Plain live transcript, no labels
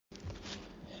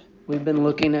We've been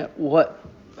looking at what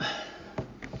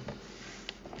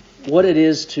it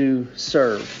is to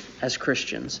serve as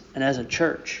Christians and as a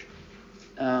church.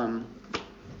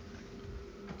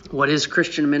 What is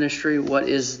Christian ministry? What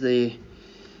is the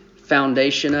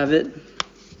foundation of it?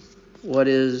 What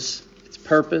is its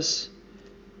purpose?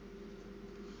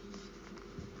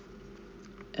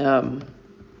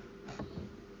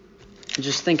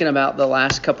 Just thinking about the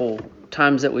last couple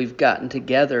times that we've gotten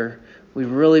together,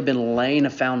 we've really been laying a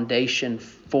foundation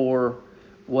for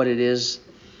what it is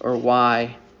or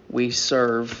why we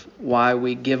serve, why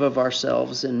we give of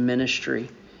ourselves in ministry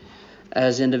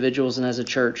as individuals and as a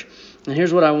church. And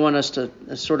here's what I want us to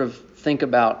sort of think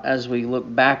about as we look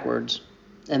backwards,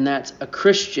 and that's a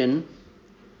Christian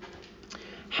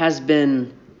has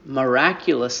been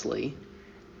miraculously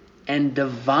and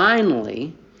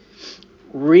divinely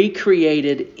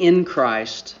recreated in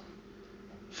Christ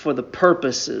for the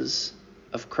purposes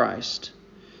of Christ.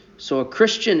 So a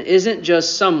Christian isn't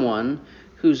just someone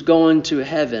who's going to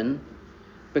heaven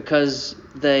because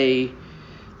they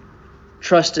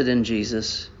trusted in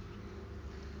Jesus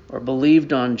or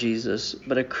believed on Jesus,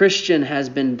 but a Christian has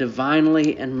been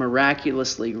divinely and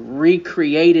miraculously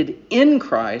recreated in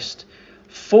Christ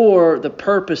for the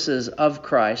purposes of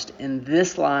Christ in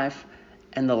this life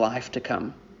and the life to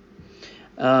come.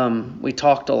 We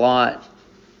talked a lot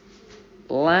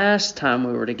last time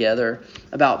we were together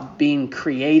about being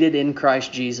created in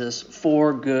Christ Jesus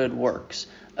for good works.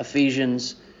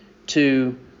 Ephesians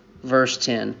 2 verse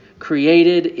 10.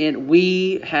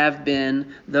 We have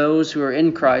been, those who are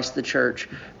in Christ, the church,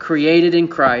 created in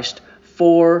Christ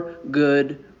for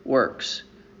good works.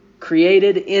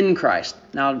 Created in Christ.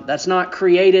 Now, that's not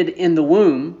created in the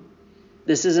womb.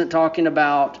 This isn't talking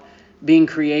about being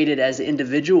created as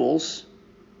individuals.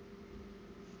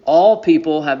 All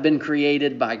people have been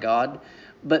created by God,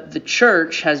 but the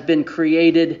church has been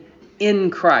created in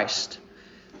Christ.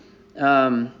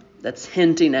 That's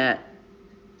hinting at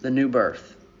the new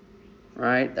birth,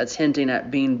 right? That's hinting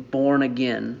at being born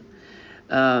again,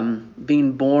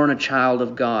 being born a child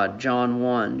of God, John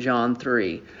 1, John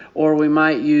 3. Or we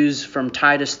might use from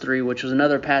Titus 3, which was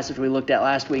another passage we looked at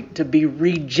last week, to be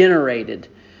regenerated,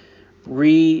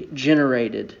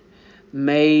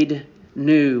 made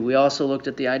new. We also looked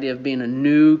at the idea of being a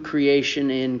new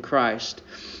creation in Christ.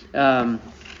 We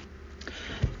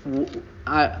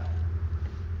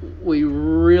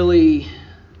really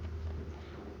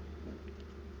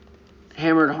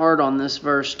hammered hard on this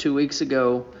verse 2 weeks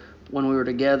ago when we were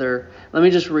together. Let me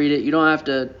just read it. You don't have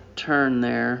to turn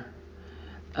there.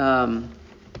 But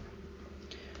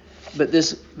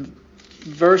this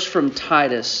verse from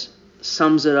Titus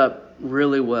sums it up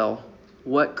really well.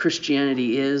 What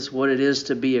Christianity is, what it is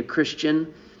to be a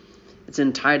Christian. It's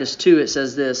in Titus 2. It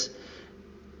says this: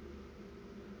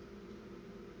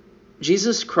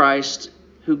 Jesus Christ,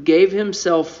 who gave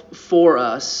himself for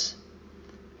us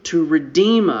to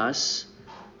redeem us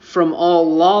from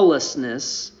all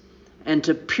lawlessness and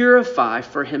to purify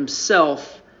for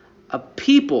himself a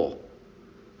people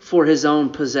for his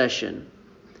own possession,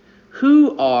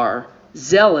 who are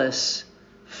zealous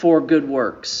for good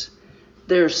works.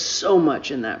 There's so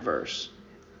much in that verse.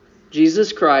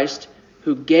 Jesus Christ,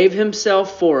 who gave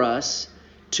himself for us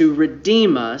to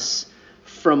redeem us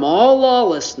from all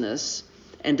lawlessness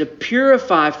and to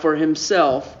purify for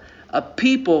himself a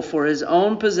people for his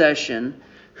own possession,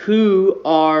 who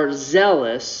are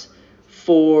zealous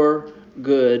for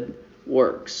good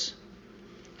works.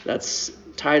 That's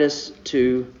Titus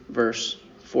 2, verse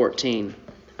 14.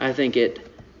 I think it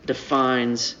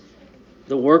defines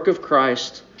the work of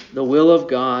Christ, the will of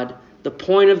God, the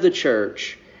point of the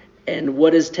church, and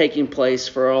what is taking place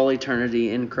for all eternity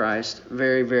in Christ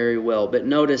very, very well. But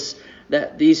notice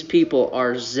that these people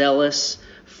are zealous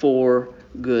for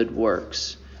good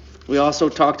works. We also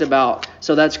talked about,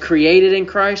 so that's created in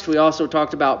Christ. We also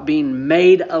talked about being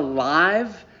made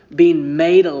alive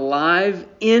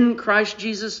in Christ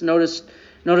Jesus. Notice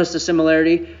the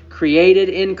similarity. Created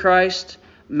in Christ,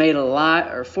 made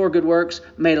alive, or for good works,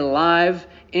 made alive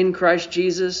in Christ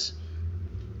Jesus.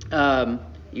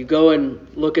 You go and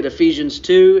look at Ephesians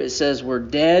 2. It says we're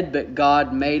dead, but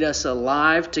God made us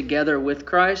alive together with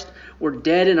Christ. We're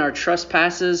dead in our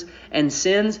trespasses and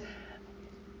sins.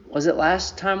 Was it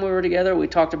last time we were together we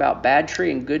talked about bad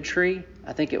tree and good tree?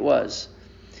 I think it was.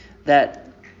 That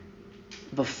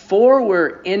before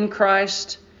we're in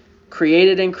Christ,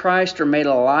 created in Christ, or made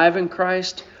alive in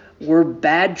Christ, we're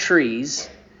bad trees.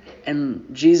 And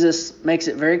Jesus makes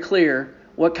it very clear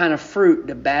what kind of fruit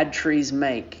do bad trees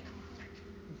make.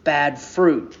 Bad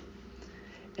fruit.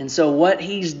 And so what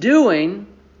he's doing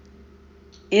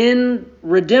in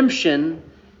redemption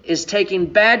is taking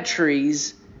bad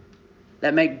trees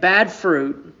that make bad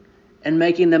fruit and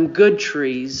making them good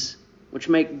trees which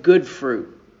make good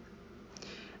fruit.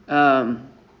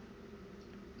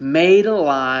 Made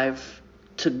alive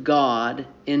to God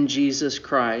in Jesus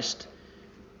Christ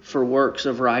for works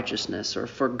of righteousness or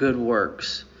for good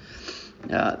works.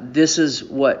 This is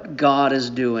what God is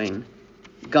doing.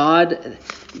 God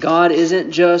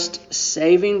isn't just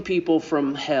saving people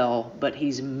from hell, but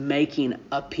He's making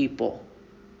a people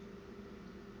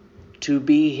to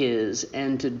be His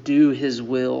and to do His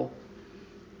will,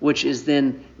 which is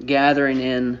then gathering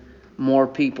in more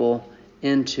people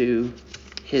into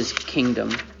His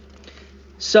kingdom.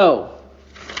 So,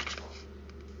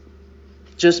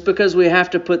 just because we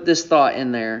have to put this thought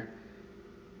in there,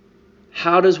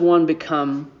 how does one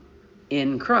become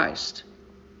in Christ?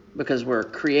 Because we're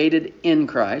created in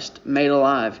Christ, made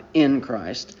alive in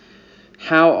Christ.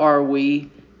 How are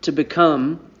we to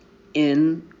become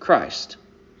in Christ?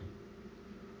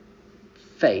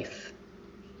 Faith.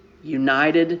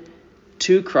 United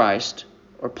to Christ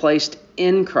or placed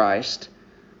in Christ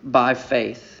by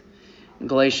faith. In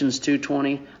Galatians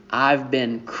 2:20, I've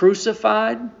been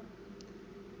crucified.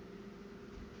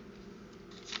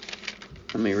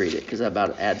 Let me read it because I'm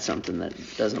about to add something that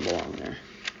doesn't belong there.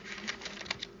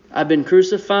 I've been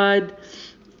crucified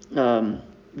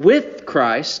with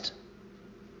Christ.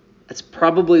 That's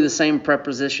probably the same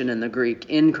preposition in the Greek,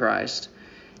 in Christ.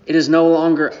 It is no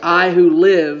longer I who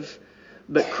live,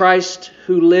 but Christ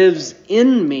who lives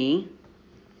in me.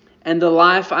 And the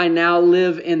life I now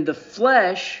live in the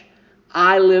flesh,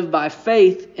 I live by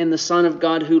faith in the Son of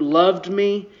God who loved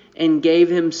me and gave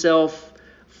Himself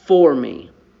for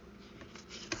me.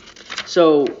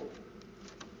 So,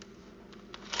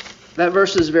 that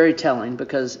verse is very telling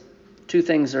because two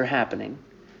things are happening.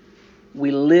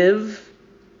 We live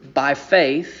by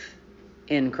faith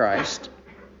in Christ,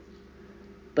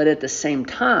 but at the same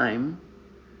time,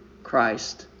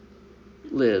 Christ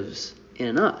lives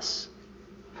in us.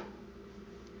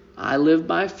 I live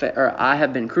by faith, or I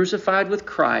have been crucified with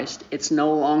Christ. It's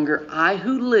no longer I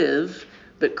who live,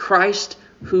 but Christ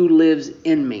who lives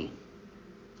in me.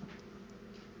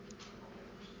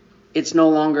 It's no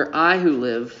longer I who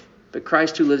live, but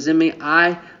Christ who lives in me.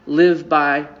 I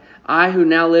who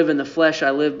now live in the flesh,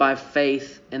 I live by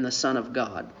faith in the Son of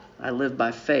God. I live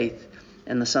by faith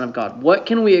in the Son of God. What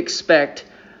can we expect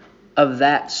of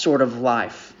that sort of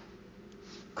life?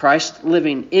 Christ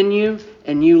living in you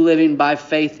and you living by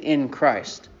faith in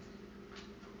Christ.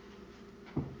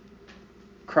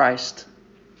 Christ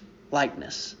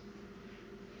likeness.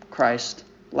 Christ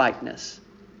likeness.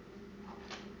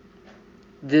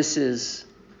 This is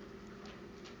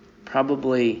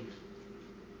probably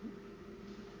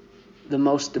the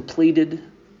most depleted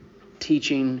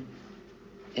teaching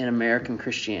in American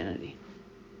Christianity.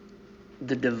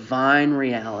 The divine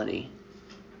reality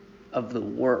of the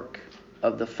work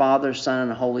of the Father, Son,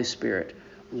 and the Holy Spirit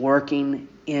working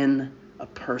in a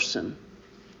person.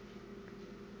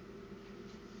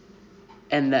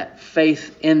 And that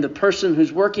faith in the person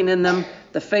who's working in them,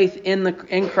 the faith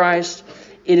in Christ,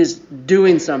 it is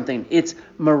doing something. It's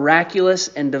miraculous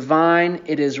and divine.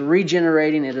 It is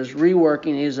regenerating. It is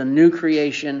reworking. It is a new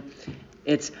creation.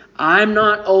 It's, I'm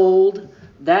not old.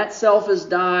 That self has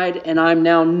died and I'm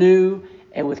now new.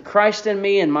 And with Christ in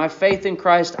me and my faith in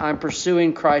Christ, I'm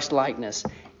pursuing Christ likeness.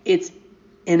 It's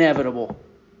inevitable.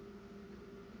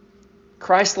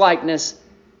 Christ likeness,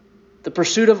 the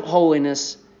pursuit of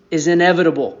holiness, is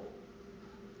inevitable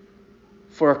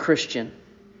for a Christian.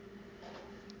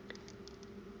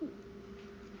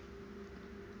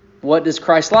 What does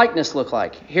Christ likeness look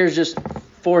like? Here's just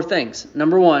 4 things.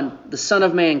 Number 1, the Son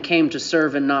of Man came to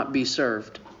serve and not be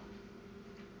served.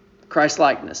 Christ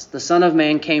likeness. The Son of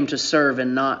Man came to serve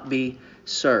and not be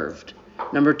served.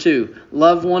 Number 2,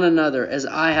 love one another as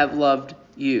I have loved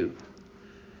you.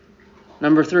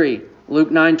 Number 3, Luke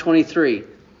 9:23.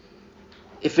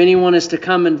 If anyone is to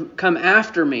come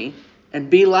after me and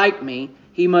be like me,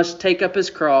 he must take up his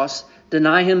cross,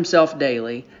 deny himself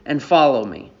daily, and follow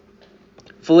me.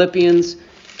 Philippians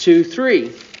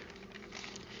 2:3.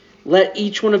 Let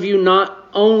each one of you not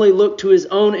only look to his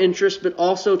own interest, but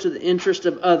also to the interest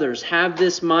of others. Have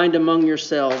this mind among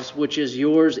yourselves, which is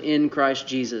yours in Christ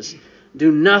Jesus.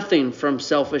 Do nothing from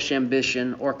selfish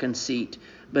ambition or conceit,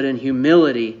 but in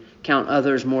humility count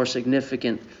others more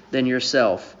significant than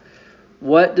yourself.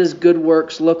 What does good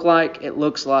works look like? It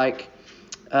looks like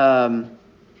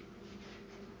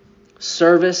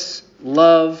service,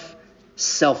 love,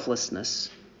 selflessness,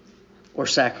 or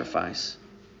sacrifice.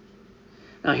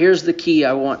 Now here's the key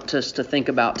I want us to think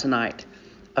about tonight.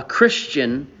 A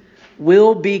Christian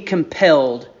will be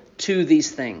compelled to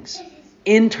these things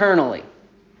internally.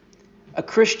 A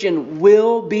Christian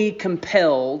will be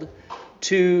compelled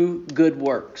to good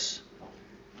works,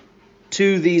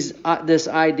 to this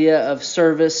idea of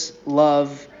service,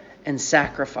 love, and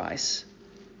sacrifice.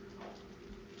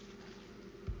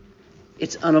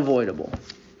 It's unavoidable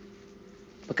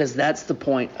because that's the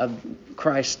point of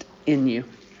Christ in you.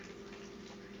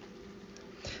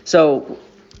 So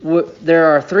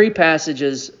there are 3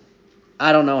 passages.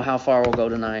 I don't know how far we'll go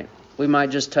tonight. We might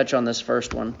just touch on this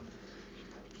first one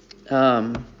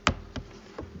to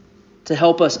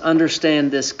help us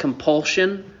understand this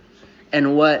compulsion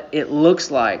and what it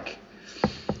looks like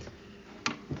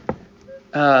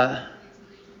to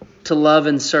love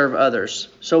and serve others.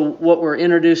 So what we're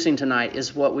introducing tonight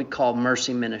is what we call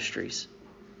mercy ministries.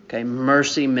 Okay,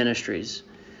 mercy ministries.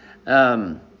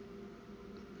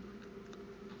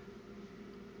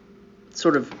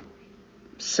 Sort of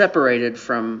separated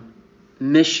from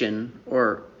mission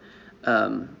or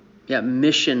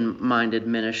mission-minded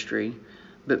ministry,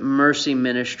 but mercy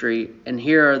ministry. And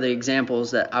here are the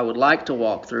examples that I would like to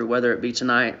walk through, whether it be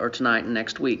tonight and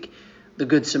next week. The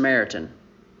Good Samaritan.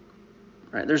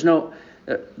 Right? There's no,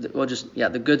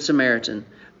 the Good Samaritan.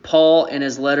 Paul in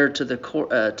his letter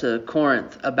to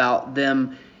Corinth about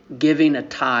them giving a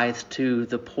tithe to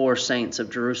the poor saints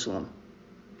of Jerusalem.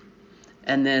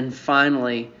 And then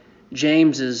finally,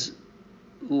 James's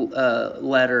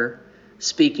letter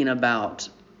speaking about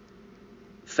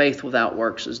faith without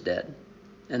works is dead,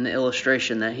 and the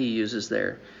illustration that he uses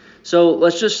there. So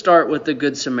let's just start with the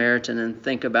Good Samaritan and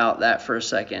think about that for a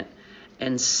second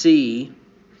and see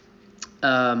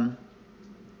what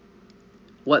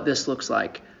this looks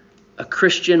like. A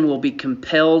Christian will be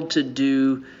compelled to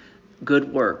do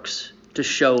good works, to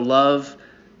show love,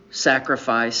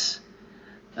 sacrifice,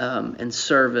 and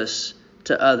service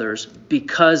to others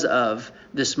because of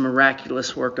this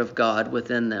miraculous work of God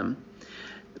within them.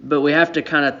 But we have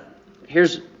to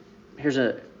here's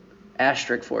an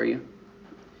asterisk for you.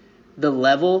 The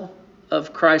level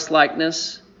of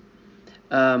Christ-likeness,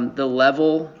 the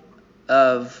level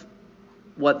of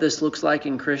what this looks like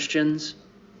in Christians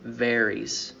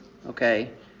varies,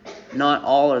 okay? Not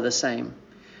all are the same.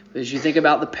 As you think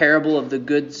about the parable of the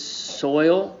good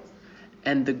soil,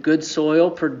 and the good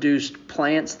soil produced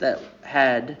plants that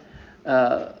had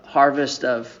harvest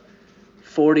of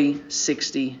 40,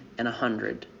 60, and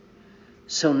 100.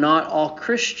 So not all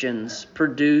Christians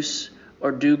produce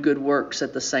or do good works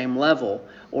at the same level,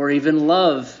 or even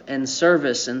love and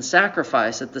service and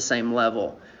sacrifice at the same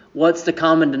level. What's the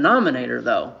common denominator,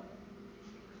 though?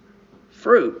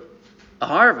 Fruit, a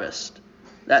harvest.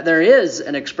 That there is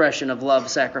an expression of love,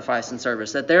 sacrifice, and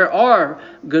service. That there are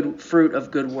good fruit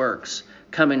of good works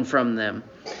coming from them.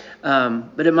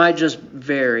 But it might just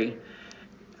vary.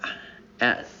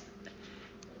 And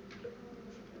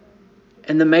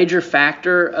the major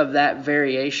factor of that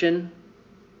variation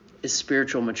is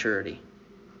spiritual maturity.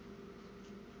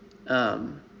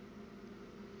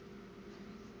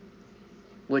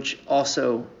 Which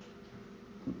also,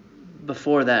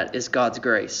 before that, is God's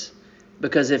grace.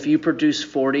 Because if you produce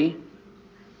 40,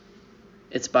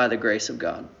 it's by the grace of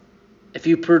God. If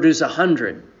you produce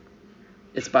 100,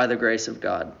 it's by the grace of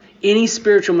God. Any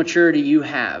spiritual maturity you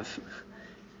have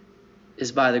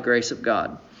is by the grace of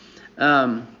God.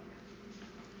 I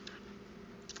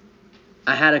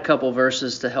had a couple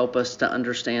verses to help us to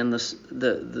understand this,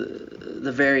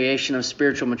 the variation of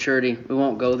spiritual maturity. We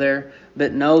won't go there,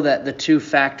 but know that the 2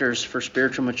 factors for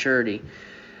spiritual maturity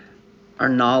are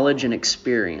knowledge and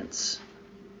experience.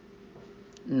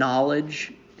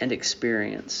 Knowledge and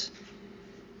experience.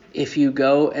 If you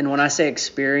go, and when I say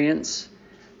experience,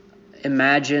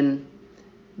 imagine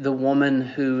the woman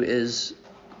who is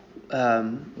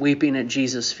weeping at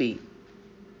Jesus' feet.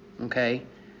 Okay?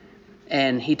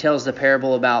 And he tells the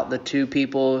parable about the 2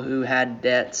 people who had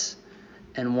debts,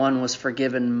 and one was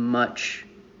forgiven much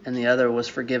and the other was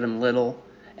forgiven little.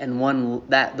 And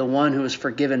the one who was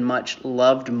forgiven much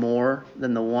loved more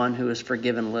than the one who was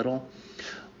forgiven little.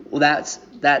 Well,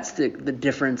 that's the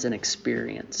difference in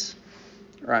experience,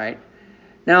 right?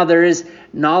 Now, there is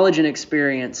knowledge and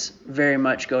experience very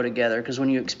much go together, because when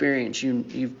you experience,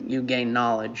 you gain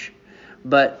knowledge.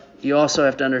 But you also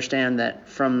have to understand that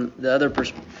from the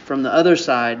other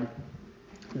side,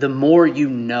 the more you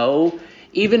know,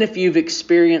 even if you've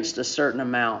experienced a certain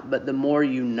amount, but the more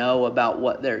you know about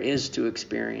what there is to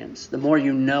experience, the more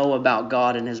you know about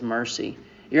God and His mercy,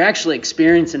 you're actually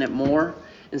experiencing it more.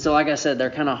 And so, like I said, they're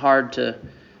kind of hard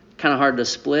to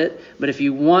split. But if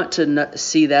you want to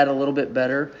see that a little bit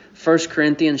better, 1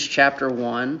 Corinthians chapter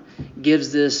 1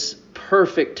 gives this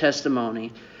perfect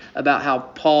testimony about how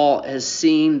Paul has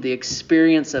seen the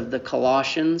experience of the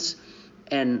Colossians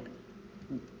and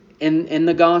in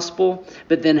the gospel,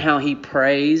 but then how he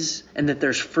prays and that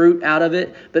there's fruit out of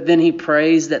it, but then he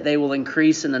prays that they will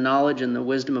increase in the knowledge and the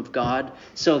wisdom of God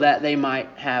so that they might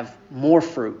have more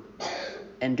fruit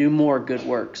and do more good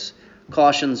works.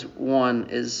 Colossians 1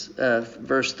 is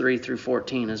verse 3 through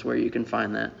 14 is where you can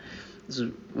find that.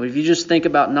 So if you just think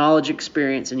about knowledge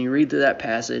experience and you read through that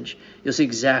passage, you'll see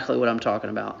exactly what I'm talking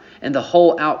about. And the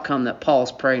whole outcome that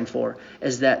Paul's praying for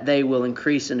is that they will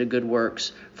increase into good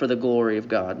works for the glory of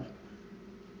God.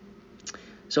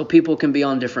 So people can be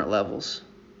on different levels.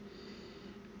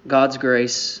 God's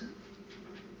grace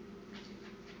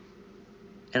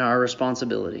and our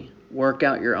responsibility. Work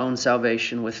out your own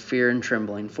salvation with fear and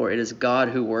trembling, for it is God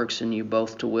who works in you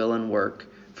both to will and work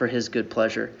for his good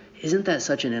pleasure. Isn't that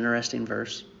such an interesting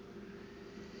verse?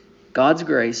 God's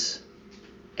grace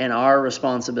and our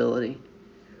responsibility.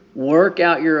 Work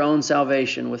out your own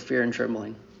salvation with fear and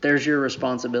trembling. There's your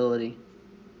responsibility.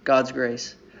 God's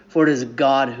grace. For it is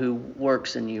God who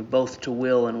works in you both to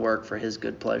will and work for his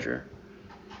good pleasure.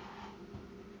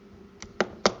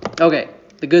 Okay,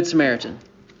 the Good Samaritan.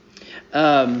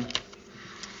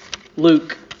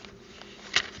 Luke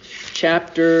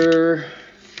chapter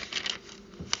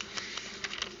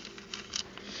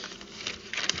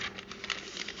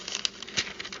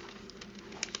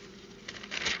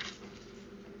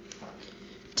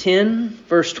 10,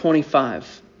 verse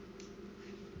 25.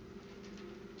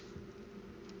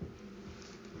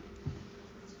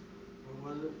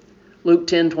 What was it? Luke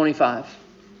 10:25.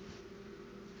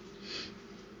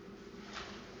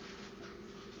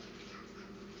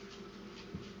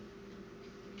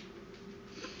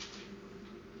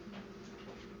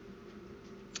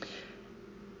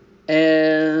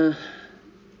 And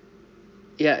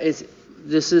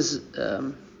this is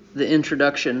the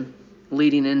introduction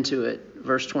leading into it,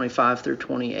 verse 25 through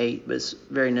 28, but it's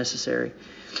very necessary.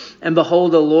 And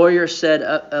behold, a lawyer stood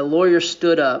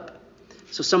up.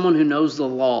 So someone who knows the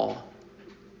law.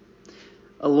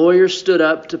 A lawyer stood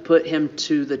up to put him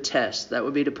to the test. That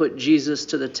would be to put Jesus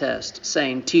to the test,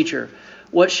 saying, "Teacher,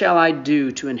 what shall I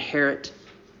do to inherit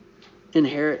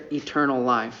eternal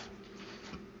life?"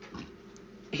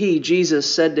 He,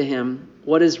 Jesus, said to him,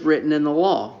 "What is written in the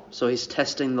law?" So he's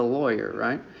testing the lawyer,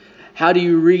 right? "How do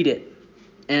you read it?"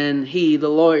 And he, the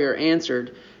lawyer,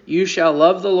 answered, "You shall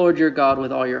love the Lord your God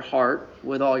with all your heart,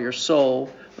 with all your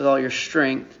soul, with all your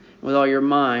strength, with all your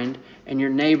mind, and your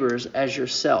neighbors as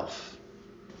yourself."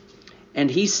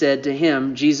 And he said to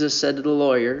him, Jesus said to the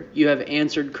lawyer, "You have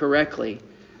answered correctly.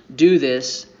 Do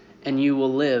this, and you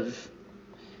will live."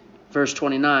 Verse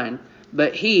 29,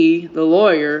 but he, the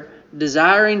lawyer,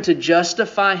 desiring to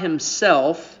justify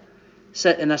himself,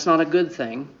 said, and that's not a good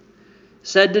thing,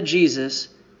 said to Jesus,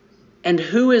 "And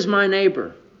who is my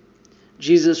neighbor?"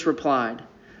 Jesus replied,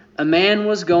 so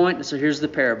here's the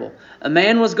parable. A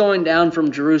man was going down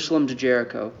from Jerusalem to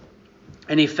Jericho,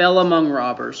 and he fell among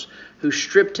robbers, who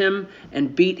stripped him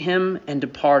and beat him and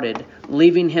departed,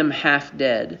 leaving him half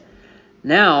dead.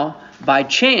 Now, by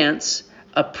chance,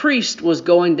 a priest was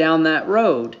going down that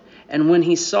road, and when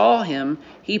he saw him,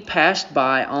 he passed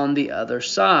by on the other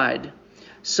side.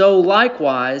 So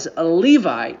likewise, a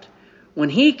Levite, when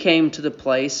he came to the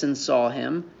place and saw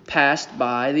him, passed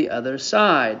by the other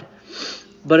side.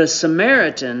 But a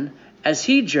Samaritan, as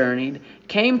he journeyed,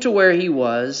 came to where he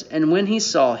was, and when he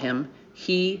saw him,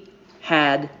 he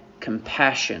had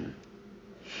compassion.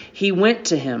 He went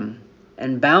to him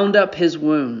and bound up his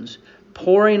wounds,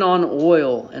 pouring on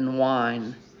oil and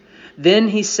wine. Then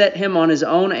he set him on his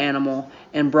own animal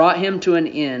and brought him to an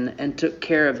inn and took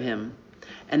care of him.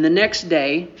 And the next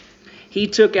day he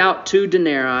took out 2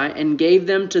 denarii and gave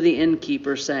them to the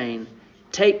innkeeper, saying,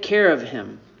 "Take care of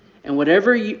him, and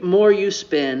whatever more you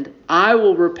spend, I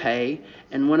will repay.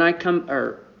 I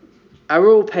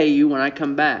will pay you when I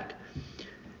come back."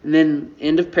 And then,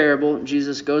 end of parable,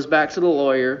 Jesus goes back to the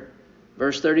lawyer,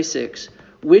 verse 36.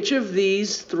 "Which of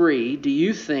these 3 do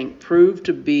you think proved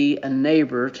to be a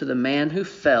neighbor to the man who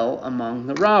fell among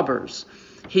the robbers?"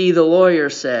 He, the lawyer,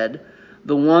 said,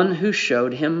 "The one who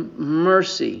showed him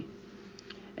mercy."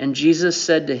 And Jesus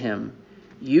said to him,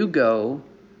 "You go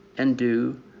and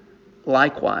do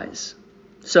likewise."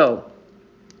 So,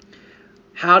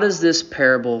 how does this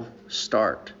parable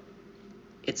start?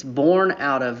 It's born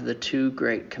out of the 2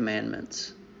 great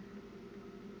commandments,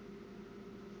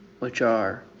 which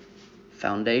are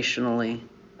foundationally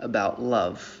about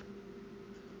love.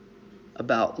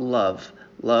 About love.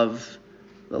 Love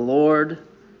the Lord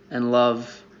and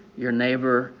love your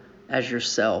neighbor as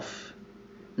yourself.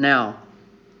 Now,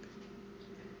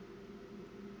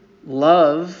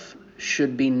 love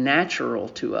should be natural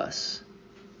to us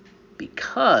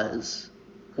because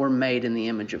we're made in the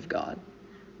image of God.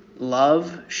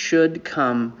 Love should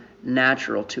come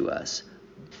natural to us.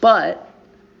 But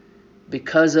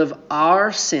because of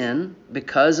our sin,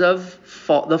 because of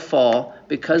the fall,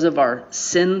 because of our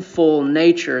sinful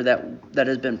nature that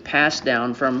has been passed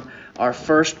down from our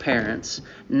first parents,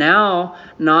 now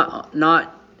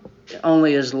not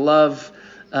only is love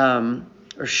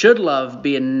or should love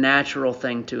be a natural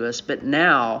thing to us, but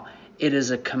now it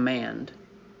is a command.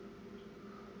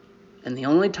 And the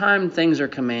only time things are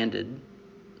commanded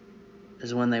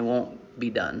is when they won't be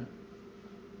done.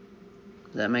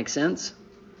 Does that make sense?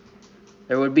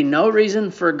 There would be no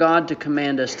reason for God to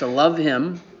command us to love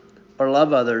Him or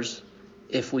love others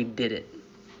if we did it.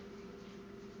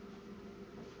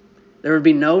 There would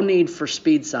be no need for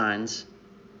speed signs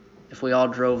if we all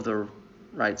drove the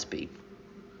right speed.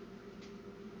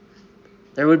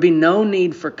 There would be no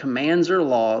need for commands or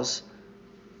laws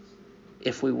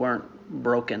if we weren't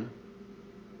broken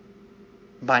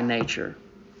by nature.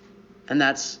 And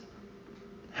that's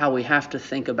how we have to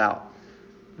think about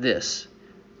this.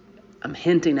 I'm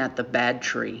hinting at the bad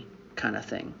tree kind of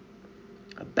thing.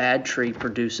 A bad tree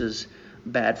produces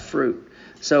bad fruit.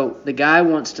 So the guy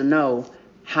wants to know,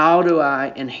 how do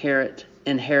I inherit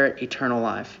eternal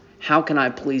life? How can I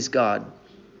please God?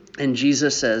 And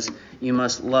Jesus says, you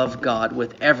must love God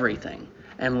with everything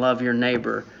and love your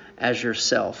neighbor as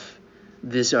yourself.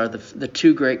 These are the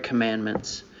two great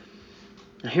commandments.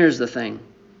 Now here's the thing.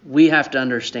 We have to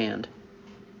understand,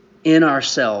 in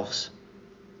ourselves,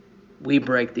 we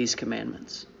break these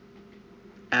commandments.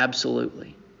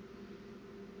 Absolutely.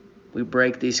 We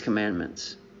break these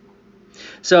commandments.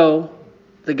 So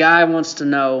the guy wants to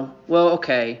know, well,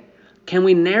 okay, can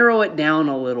we narrow it down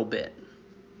a little bit?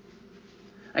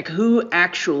 Like, who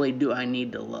actually do I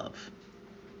need to love?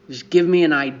 Just give me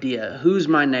an idea. Who's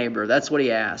my neighbor? That's what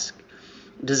he asked.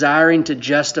 Desiring to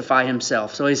justify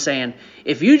himself. So he's saying,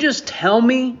 if you just tell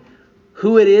me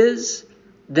who it is,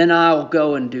 then I'll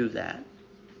go and do that.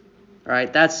 All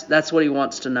right, that's what he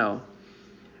wants to know.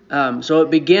 So it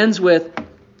begins with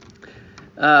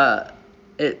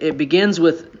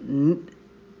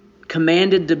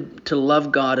commanded to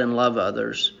love God and love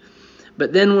others.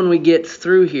 But then when we get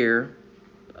through here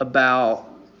about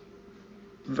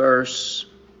verse,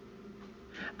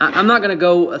 I'm not going to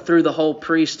go through the whole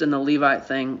priest and the Levite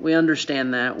thing. We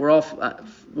understand that. We're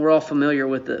all familiar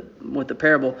with the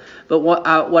parable. But what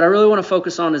I really want to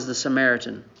focus on is the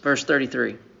Samaritan, verse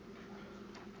 33.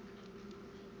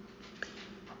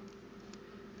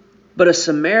 But a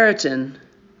Samaritan,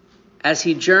 as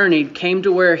he journeyed, came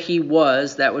to where he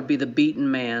was, that would be the beaten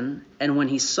man, and when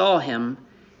he saw him,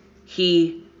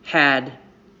 he had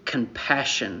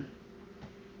compassion.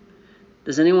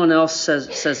 Does anyone else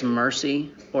says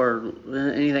mercy or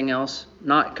anything else?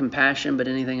 Not compassion, but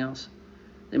anything else?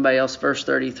 Anybody else? Verse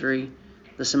 33.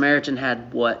 The Samaritan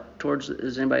had what?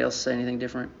 Does anybody else say anything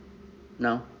different?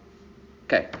 No?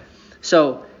 Okay.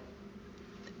 So,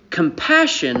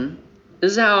 compassion,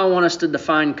 this is how I want us to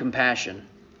define compassion.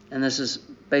 And this is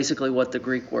basically what the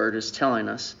Greek word is telling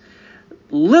us.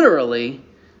 Literally,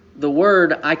 the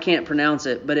word, I can't pronounce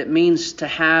it, but it means to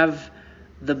have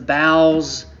the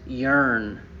bowels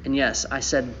yearn. And yes, I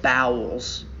said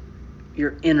bowels.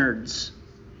 Your innards.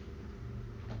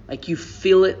 Like you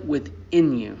feel it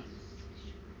within you.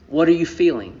 What are you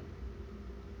feeling?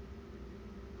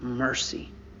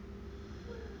 Mercy.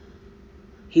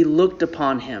 He looked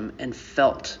upon him and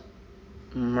felt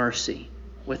mercy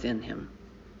within him.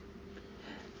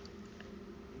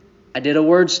 I did a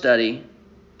word study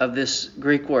of this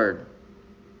Greek word.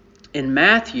 In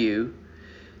Matthew,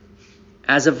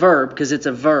 as a verb, because it's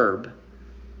a verb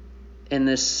in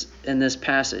this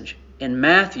passage. In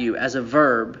Matthew, as a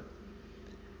verb,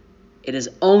 it is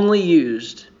only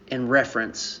used in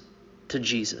reference to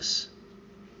Jesus.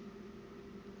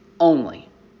 Only.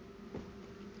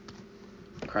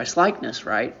 Christ-likeness,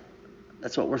 right?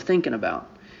 That's what we're thinking about.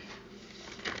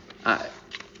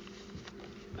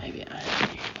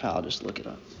 I'll just look it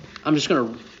up. I'm just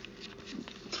going to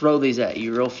throw these at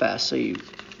you real fast so you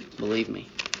believe me.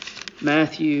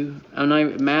 Matthew 9,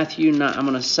 I'm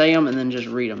going to say them and then just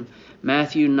read them.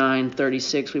 Matthew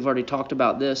 9:36, we've already talked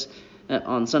about this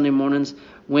on Sunday mornings.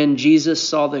 When Jesus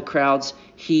saw the crowds,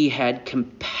 he had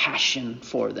compassion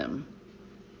for them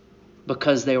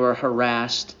because they were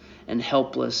harassed and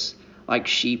helpless like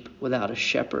sheep without a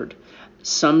shepherd.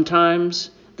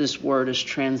 Sometimes this word is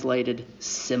translated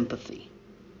sympathy.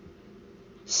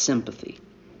 Sympathy.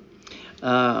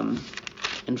 In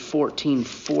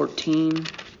 14:14,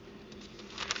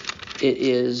 it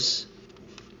is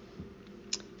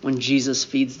when Jesus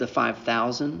feeds the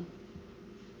 5,000.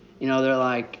 They're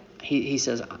like, he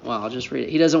says, well, I'll just read it.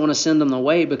 He doesn't want to send them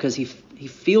away because he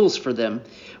feels for them.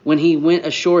 When he went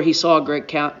ashore, he saw a great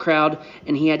crowd,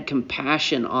 and he had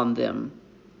compassion on them.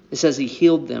 It says he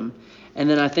healed them. And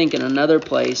then I think in another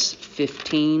place,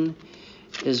 15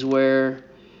 is where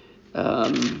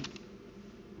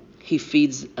he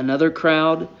feeds another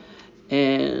crowd.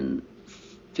 And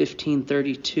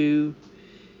 15:32,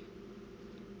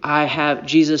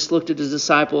 Jesus looked at his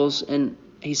disciples and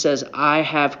he says, I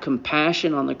have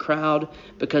compassion on the crowd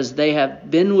because they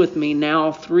have been with me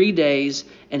now 3 days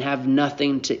and have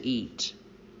nothing to eat.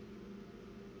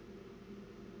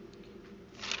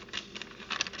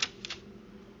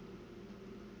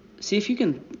 See if you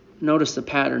can notice the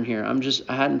pattern here.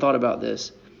 I hadn't thought about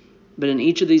this. But in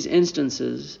each of these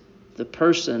instances, the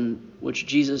person which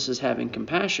Jesus is having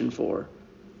compassion for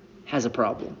has a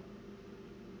problem.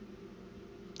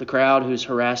 The crowd who's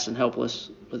harassed and helpless,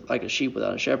 like a sheep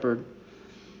without a shepherd.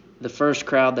 The first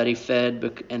crowd that he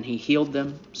fed and he healed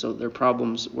them, so their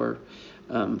problems were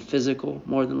physical,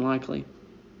 more than likely.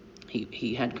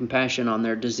 He had compassion on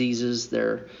their diseases,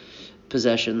 their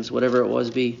possessions, whatever it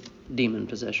was, demon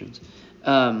possessions.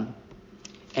 And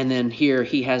then here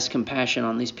he has compassion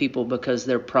on these people because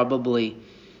they're probably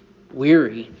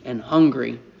weary and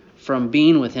hungry from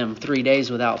being with him 3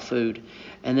 days without food.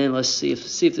 And then let's see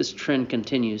if this trend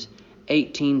continues.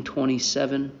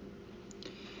 18:27.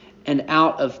 And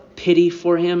out of pity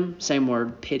for him, same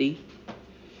word, pity,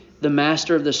 the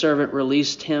master of the servant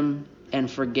released him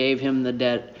and forgave him the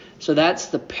debt. So that's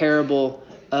the parable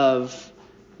of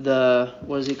what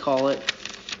does he call it?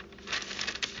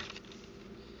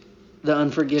 The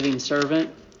unforgiving servant,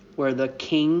 where the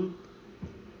king,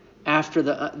 after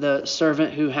the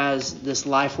servant who has this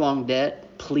lifelong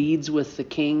debt, pleads with the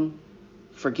king,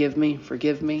 forgive me.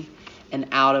 And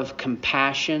out of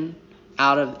compassion,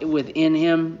 within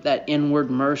him, that inward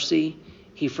mercy,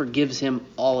 he forgives him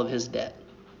all of his debt.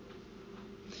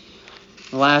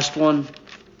 The last one,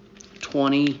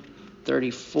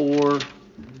 20:34.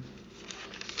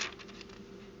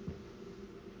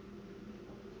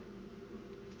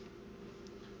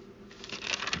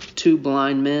 Two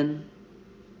blind men,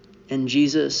 and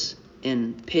Jesus,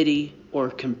 in pity or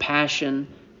compassion,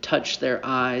 touched their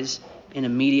eyes, and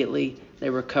immediately they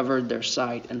recovered their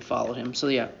sight and followed him. So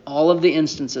yeah, all of the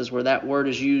instances where that word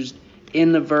is used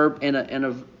in the verb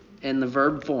in the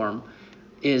verb form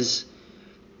is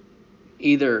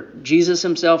either Jesus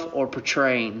himself or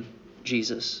portraying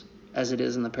Jesus as it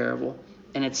is in the parable,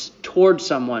 and it's towards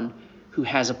someone who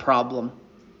has a problem,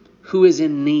 who is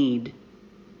in need.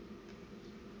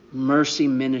 Mercy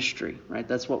ministry, right?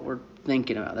 That's what we're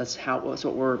thinking about. That's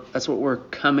what we're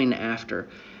coming after.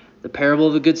 The parable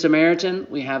of the Good Samaritan,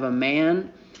 we have a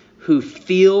man who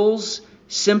feels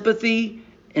sympathy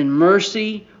and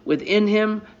mercy within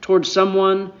him towards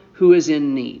someone who is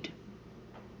in need.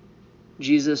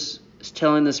 Jesus is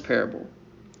telling this parable.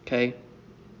 Okay?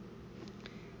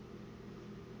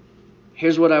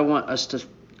 Here's what I want us to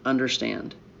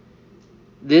understand.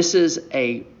 This is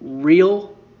a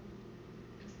real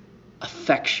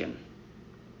affection.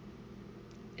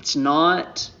 It's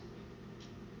not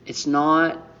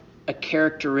a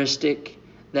characteristic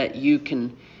that you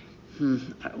can.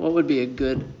 What would be a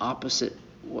good opposite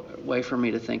way for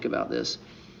me to think about this?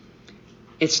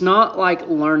 It's not like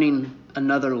learning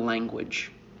another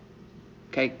language.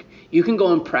 Okay, you can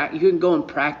go and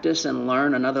practice and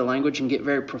learn another language and get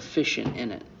very proficient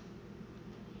in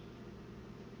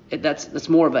it. That's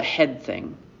more of a head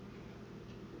thing.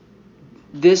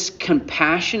 This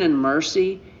compassion and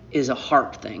mercy is a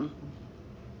heart thing.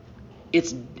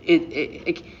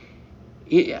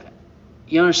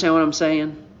 You understand what I'm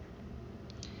saying?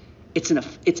 It's an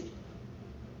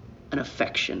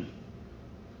affection,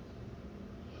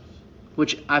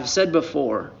 which I've said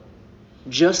before,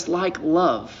 just like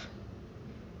love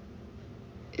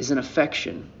is an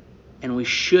affection, and we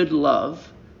should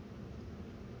love.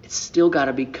 It's still got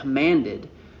to be commanded,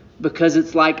 because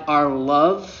it's like our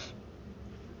love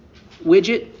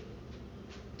widget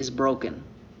is broken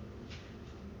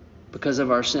because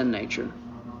of our sin nature.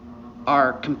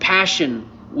 Our compassion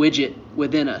widget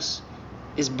within us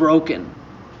is broken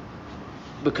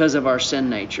because of our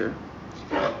sin nature.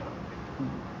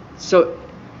 So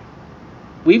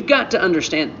we've got to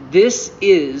understand this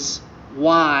is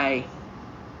why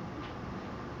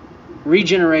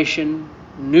regeneration,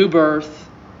 new birth,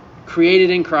 created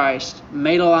in Christ,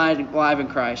 made alive in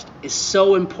Christ is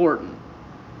so important.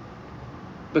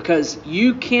 Because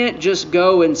you can't just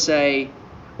go and say,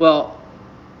 well,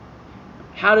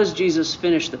 how does Jesus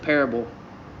finish the parable?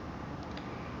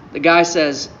 The guy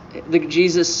says,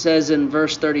 Jesus says in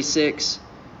verse 36,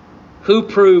 who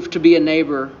proved to be a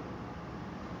neighbor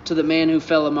to the man who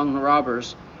fell among the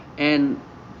robbers? And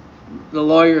the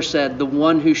lawyer said, the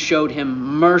one who showed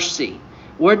him mercy.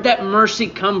 Where'd that mercy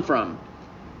come from?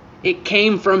 It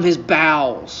came from his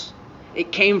bowels.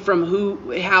 It came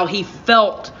from how he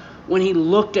felt when he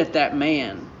looked at that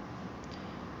man.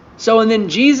 So, and then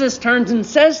Jesus turns and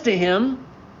says to him,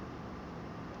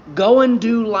 go and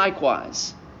do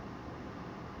likewise.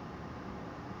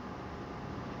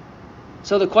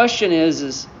 So the question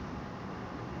is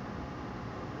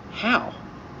how?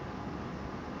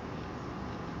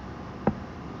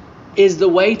 Is the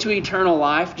way to eternal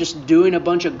life just doing a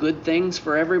bunch of good things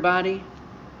for everybody?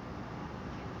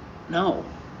 No.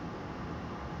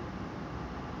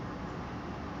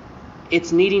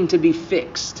 It's needing to be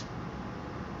fixed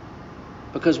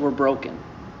because we're broken.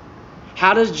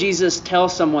 How does Jesus tell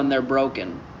someone they're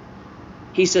broken?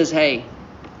 He says, hey,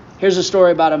 here's a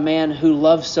story about a man who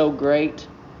loved so great,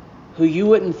 who you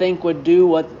wouldn't think would do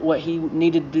what he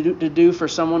needed to do for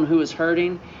someone who was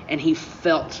hurting, and he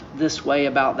felt this way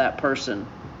about that person.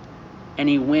 And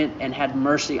he went and had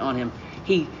mercy on him.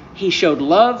 He showed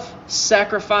love,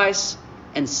 sacrifice,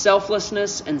 and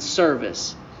selflessness and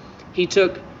service. He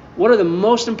took what are the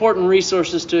most important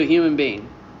resources to a human being?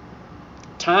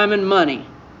 Time and money.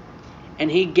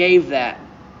 And he gave that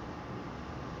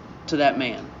to that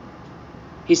man.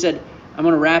 He said, I'm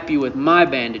going to wrap you with my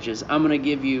bandages. I'm going to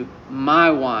give you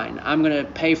my wine. I'm going to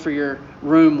pay for your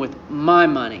room with my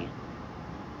money.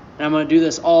 And I'm going to do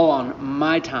this all on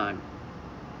my time.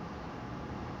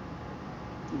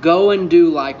 Go and do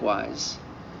likewise.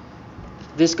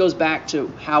 This goes back to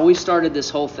how we started this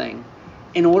whole thing.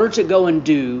 In order to go and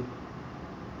do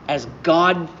as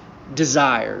God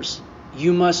desires,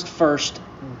 you must first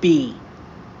be.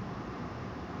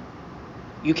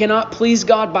 You cannot please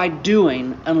God by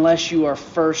doing unless you are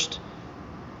first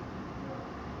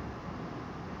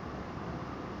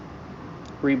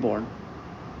reborn,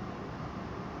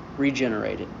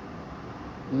 regenerated,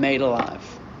 made alive.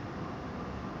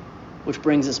 Which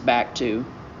brings us back to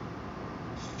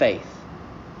faith.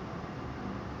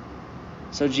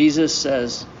 So Jesus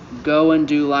says, go and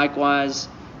do likewise.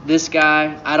 This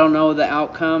guy, I don't know the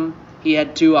outcome. He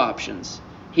had two options.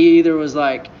 He either was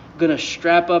like going to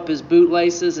strap up his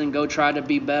bootlaces and go try to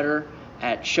be better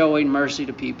at showing mercy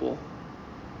to people.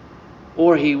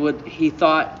 Or he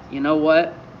thought, you know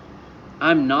what?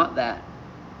 I'm not that.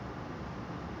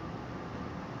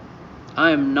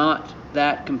 I am not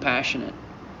that compassionate.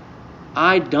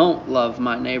 I don't love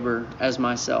my neighbor as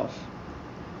myself.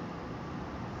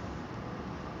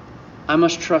 I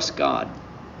must trust God.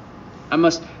 I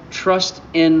must trust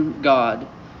in God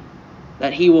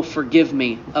that He will forgive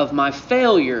me of my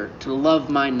failure to love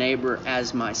my neighbor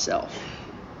as myself.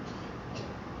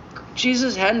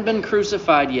 Jesus hadn't been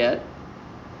crucified yet.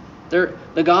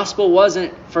 The gospel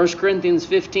wasn't 1 Corinthians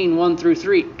 15, 1 through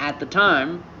 3 at the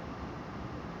time,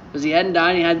 because He hadn't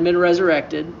died, He hadn't been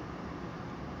resurrected.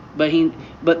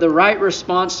 But the right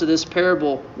response to this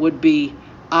parable would be,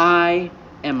 I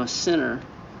am a sinner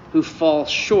who falls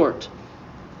short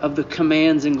of the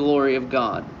commands and glory of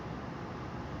God.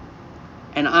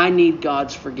 And I need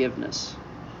God's forgiveness,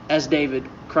 as David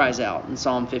cries out in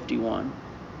Psalm 51.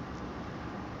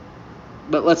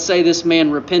 But let's say this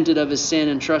man repented of his sin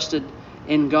and trusted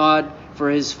in God for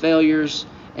his failures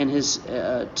and his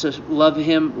to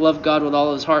love God with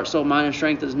all his heart, soul, mind, and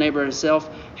strength, as neighbor as himself.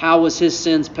 How was his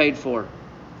sins paid for?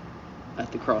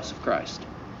 At the cross of Christ.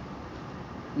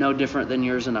 No different than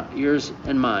yours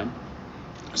and mine.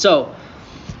 So,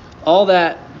 all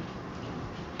that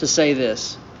to say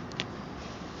this.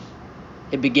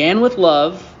 It began with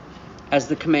love as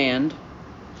the command,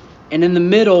 and in the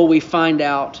middle we find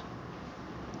out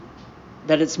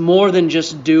that it's more than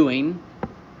just doing,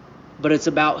 but it's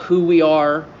about who we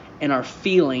are and our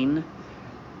feeling,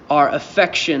 our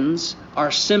affections,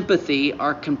 our sympathy,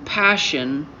 our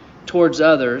compassion towards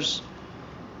others.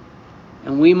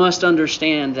 And we must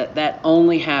understand that that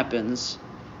only happens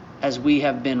as we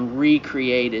have been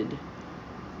recreated,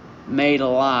 made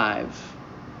alive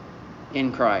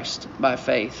in Christ by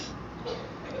faith.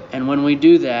 And when we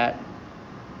do that,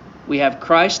 we have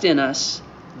Christ in us.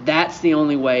 That's the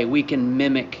only way we can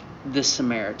mimic this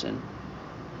Samaritan.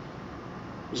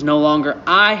 It's no longer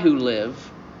I who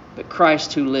live, but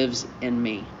Christ who lives in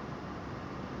me.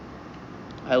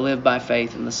 I live by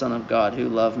faith in the Son of God who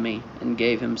loved me and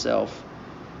gave Himself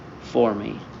for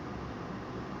me.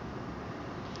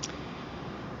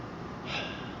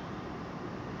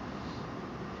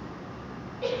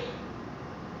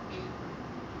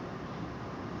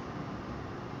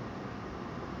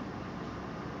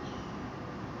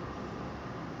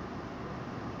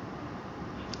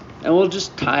 And we'll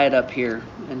just tie it up here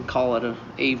and call it an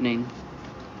evening.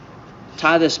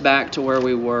 Tie this back to where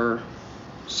we were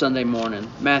Sunday morning.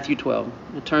 Matthew 12.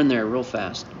 We'll turn there real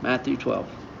fast. Matthew 12.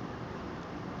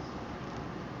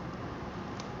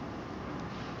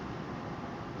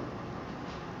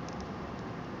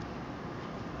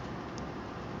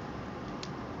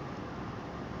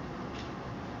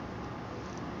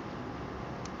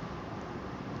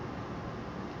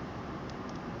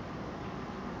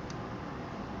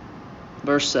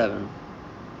 Verse 7.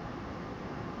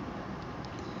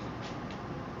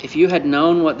 If you had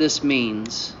known what this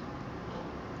means,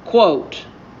 quoting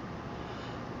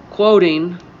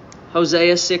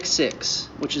Hosea 6:6,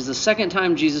 which is the second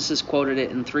time Jesus has quoted it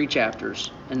in 3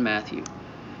 chapters in Matthew.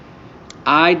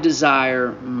 I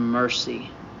desire mercy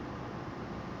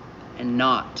and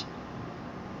not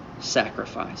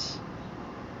sacrifice.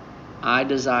 I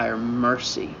desire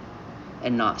mercy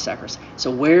and not sacrifice.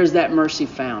 So where is that mercy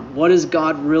found? What is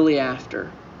God really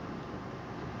after?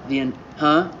 Passion.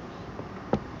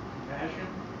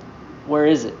 Where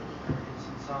is it? It's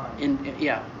inside.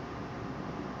 Yeah.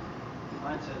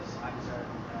 Mine says, I desire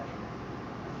compassion.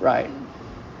 Right.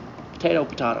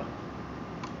 Potato.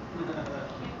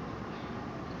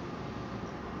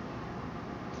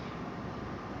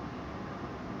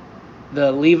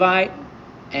 The Levite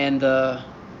and the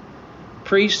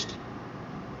priest,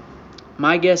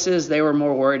 my guess is they were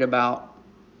more worried about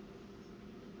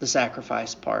the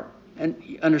sacrifice part.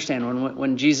 And understand,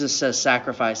 when Jesus says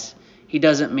sacrifice, he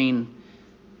doesn't mean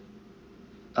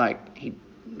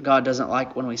God doesn't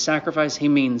like when we sacrifice. He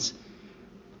means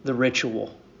the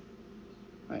ritual.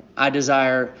 Right? I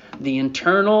desire the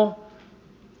internal,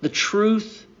 the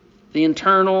truth, the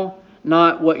internal,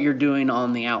 not what you're doing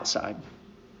on the outside.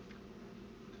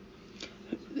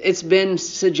 It's been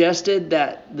suggested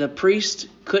that the priest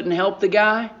couldn't help the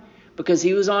guy because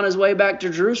he was on his way back to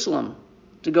Jerusalem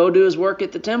to go do his work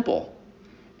at the temple.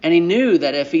 And he knew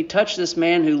that if he touched this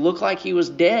man who looked like he was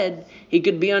dead, he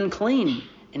could be unclean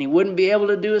and he wouldn't be able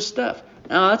to do his stuff.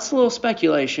 Now, that's a little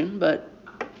speculation, but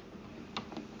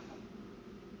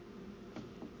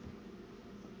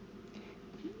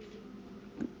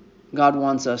God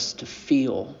wants us to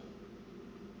feel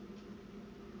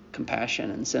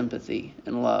compassion and sympathy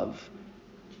and love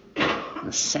in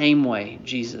the same way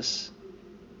Jesus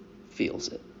feels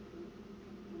it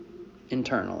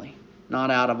internally,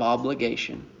 not out of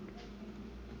obligation.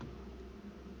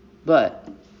 But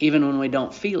even when we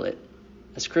don't feel it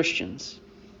as Christians,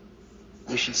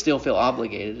 we should still feel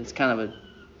obligated. It's kind of It's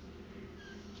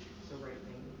the right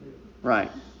thing to do.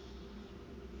 right.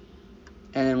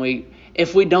 And then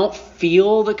if we don't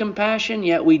feel the compassion,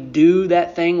 yet we do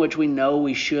that thing which we know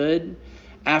we should,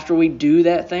 after we do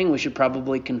that thing, we should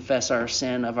probably confess our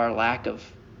sin of our lack of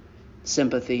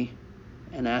sympathy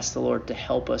and ask the Lord to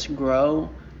help us grow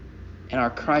in our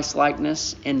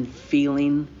Christ-likeness and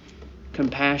feeling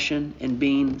compassion and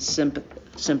being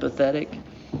sympathetic.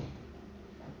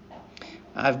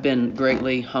 I've been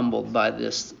greatly humbled by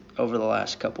this over the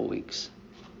last couple weeks.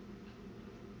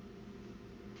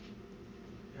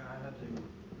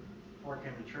 Before I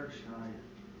came to church tonight,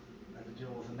 I had to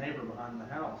deal with a neighbor behind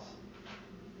the house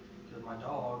because my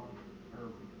dog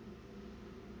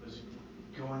was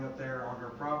going up there on her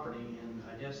property and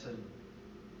I guess had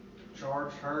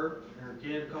charged her and her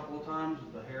kid a couple of times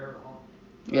with the hair on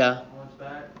its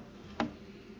back.